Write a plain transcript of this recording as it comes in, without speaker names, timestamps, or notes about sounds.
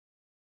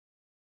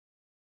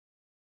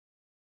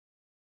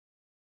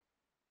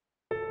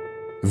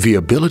The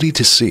ability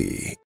to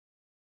see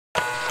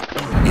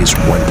is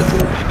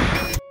wonderful.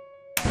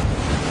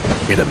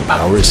 It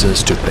empowers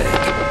us to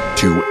think,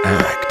 to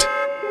act,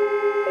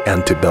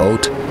 and to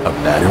build a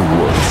better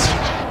world.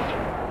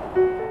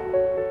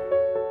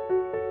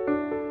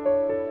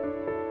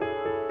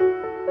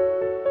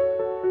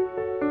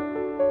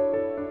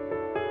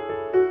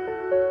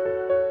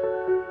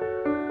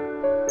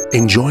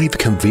 Enjoy the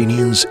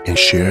convenience and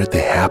share the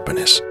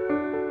happiness.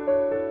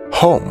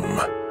 Home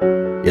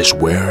is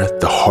where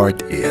the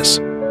heart is.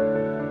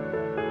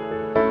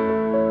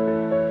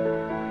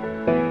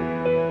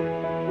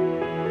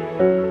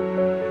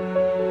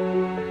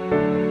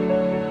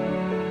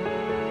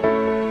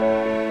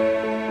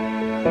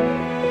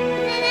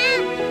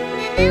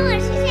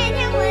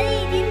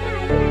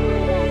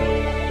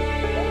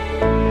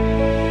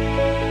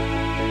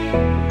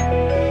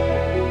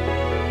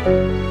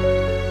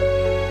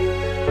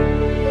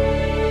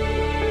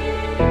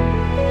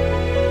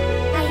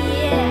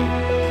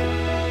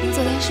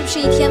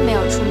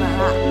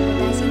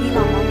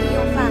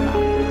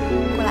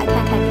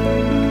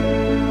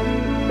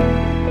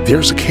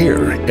 There's a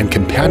care and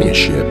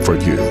companionship for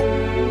you,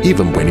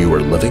 even when you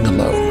are living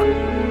alone.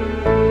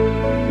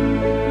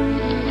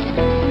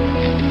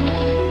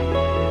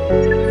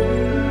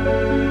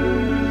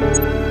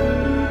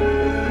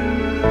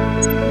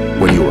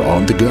 When you are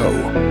on the go,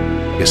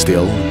 it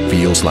still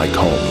feels like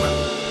home.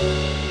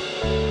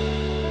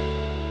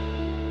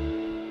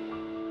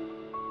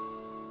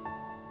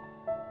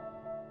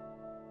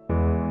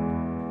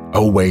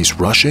 Always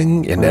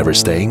rushing and never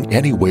staying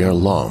anywhere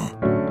long.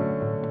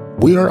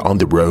 We are on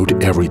the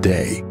road every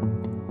day.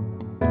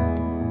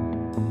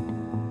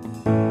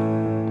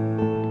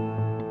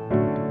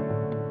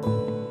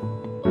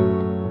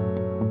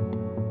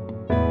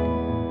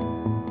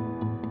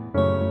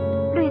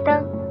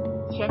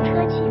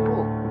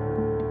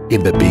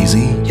 In the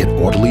busy yet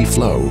orderly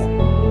flow.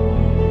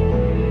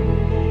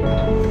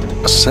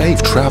 A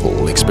safe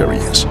travel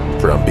experience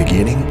from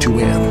beginning to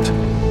end.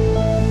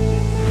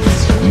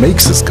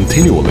 Makes us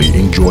continually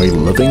enjoy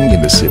living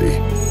in the city.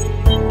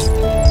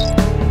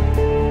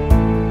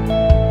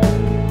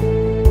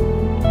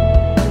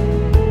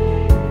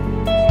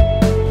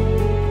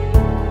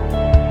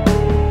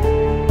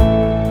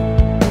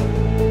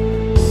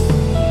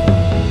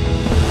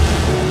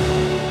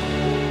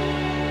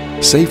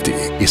 Safety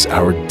is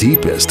our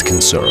deepest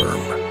concern.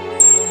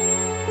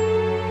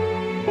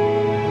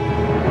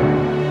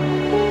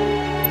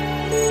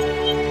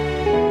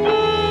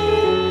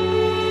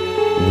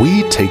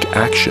 We take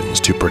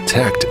actions to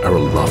protect our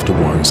loved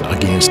ones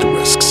against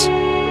risks.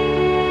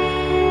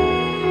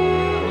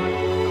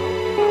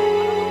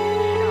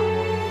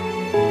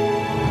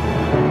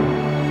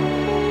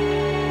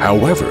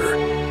 However,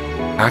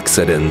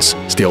 accidents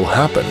still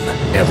happen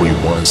every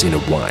once in a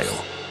while.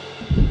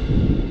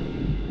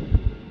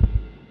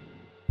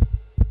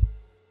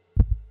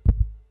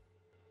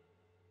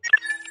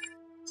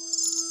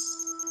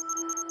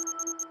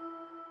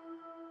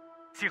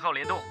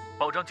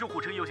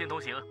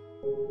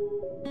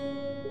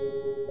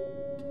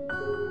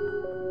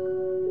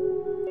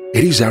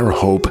 It is our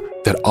hope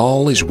that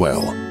all is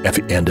well at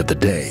the end of the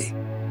day.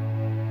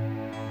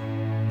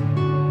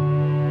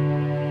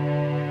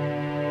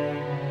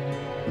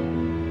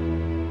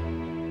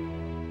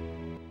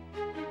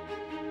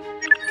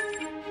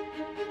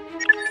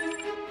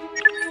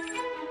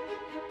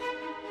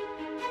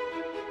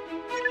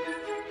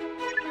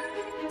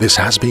 This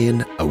has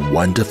been a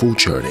wonderful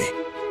journey.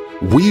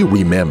 We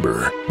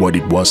remember what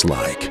it was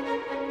like,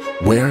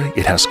 where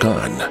it has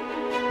gone,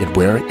 and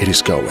where it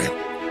is going.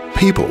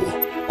 People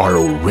are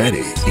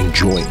already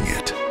enjoying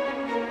it.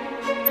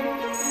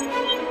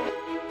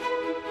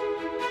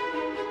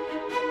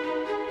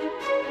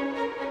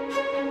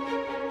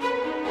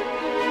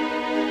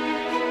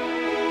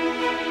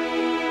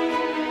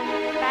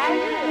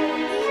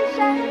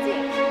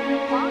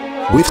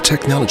 With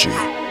technology,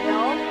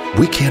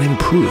 we can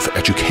improve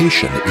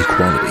education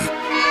equality.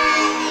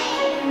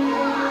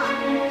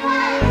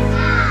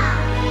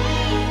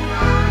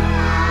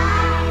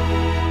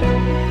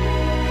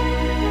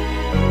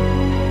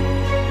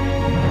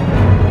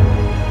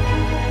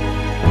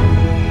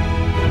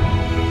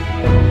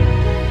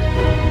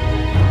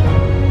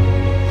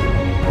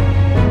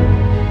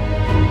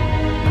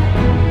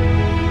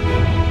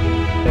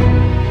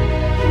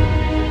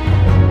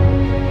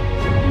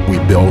 We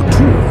build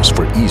tools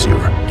for easier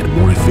and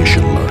more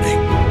efficient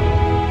learning.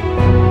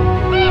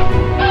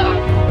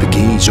 The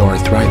kids are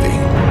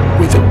thriving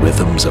with the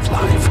rhythms of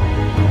life,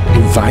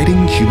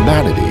 inviting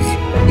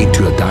humanity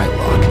into a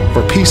dialogue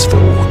for peaceful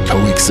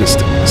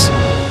coexistence.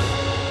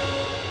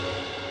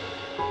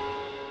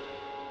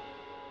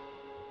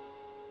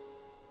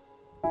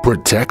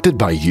 Protected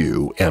by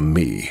you and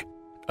me,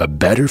 a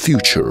better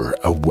future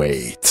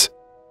awaits.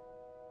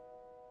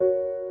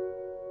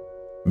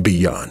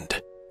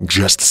 Beyond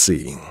just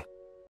seeing.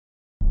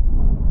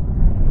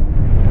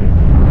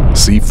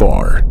 See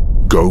far,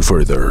 go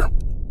further.